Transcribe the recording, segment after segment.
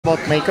about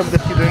makeup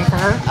that you're doing for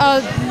her?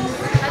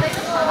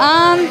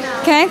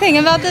 Can I think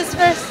about this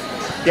first?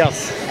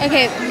 Yes.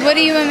 Okay, what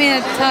do you want me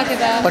to talk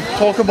about? Like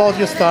talk about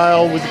your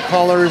style with the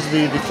colors,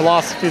 the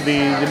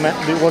philosophy,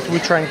 what we're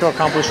trying to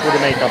accomplish with the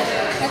makeup.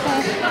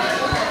 Okay. Go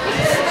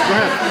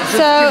ahead. Just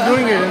keep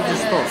doing it and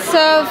just talk.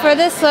 So for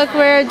this look,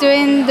 we're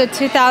doing the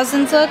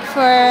 2000s look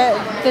for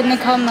the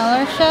Nicole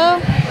Miller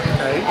show.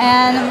 Okay.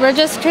 And we're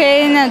just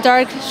creating a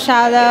dark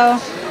shadow,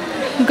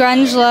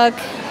 grunge look,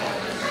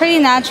 pretty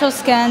natural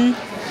skin.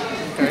 Okay.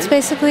 That's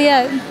basically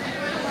it.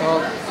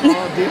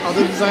 The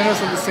other designers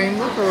have the same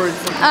look, or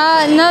it's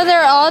no,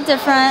 they're all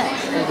different.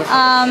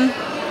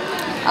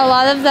 A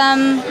lot of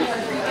them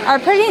are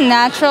pretty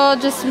natural,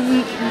 just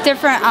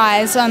different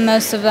eyes on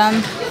most of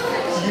them.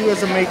 You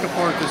as a makeup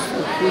artist,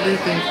 who do you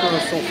think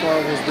so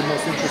far was the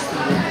most interesting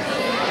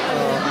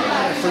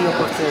for your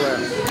portfolio?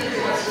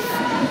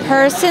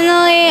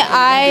 Personally,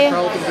 Are you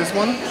proud of this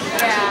one?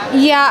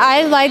 Yeah,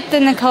 I like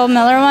the Nicole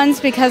Miller ones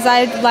because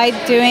I like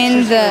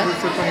doing the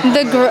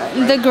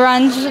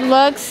grunge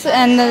looks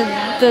and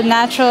the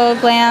natural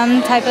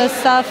glam type of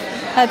stuff.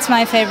 That's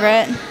my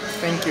favorite.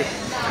 Thank you.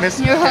 Miss,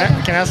 can I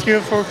ask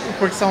you for a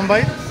quick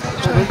soundbite?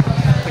 Sure.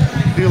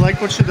 Do you like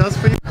what she does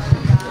for you?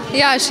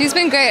 Yeah, she's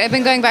been great. I've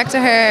been going back to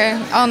her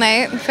all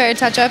night for a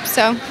touch-up,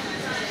 so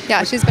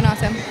yeah, she's been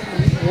awesome.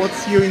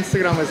 What's your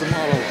Instagram as a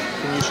model?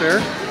 Can you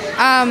share?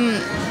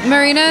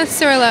 Marina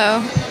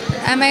Cirillo.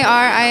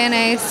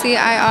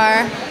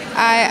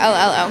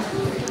 MARINACIRILLO.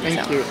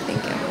 Thank you.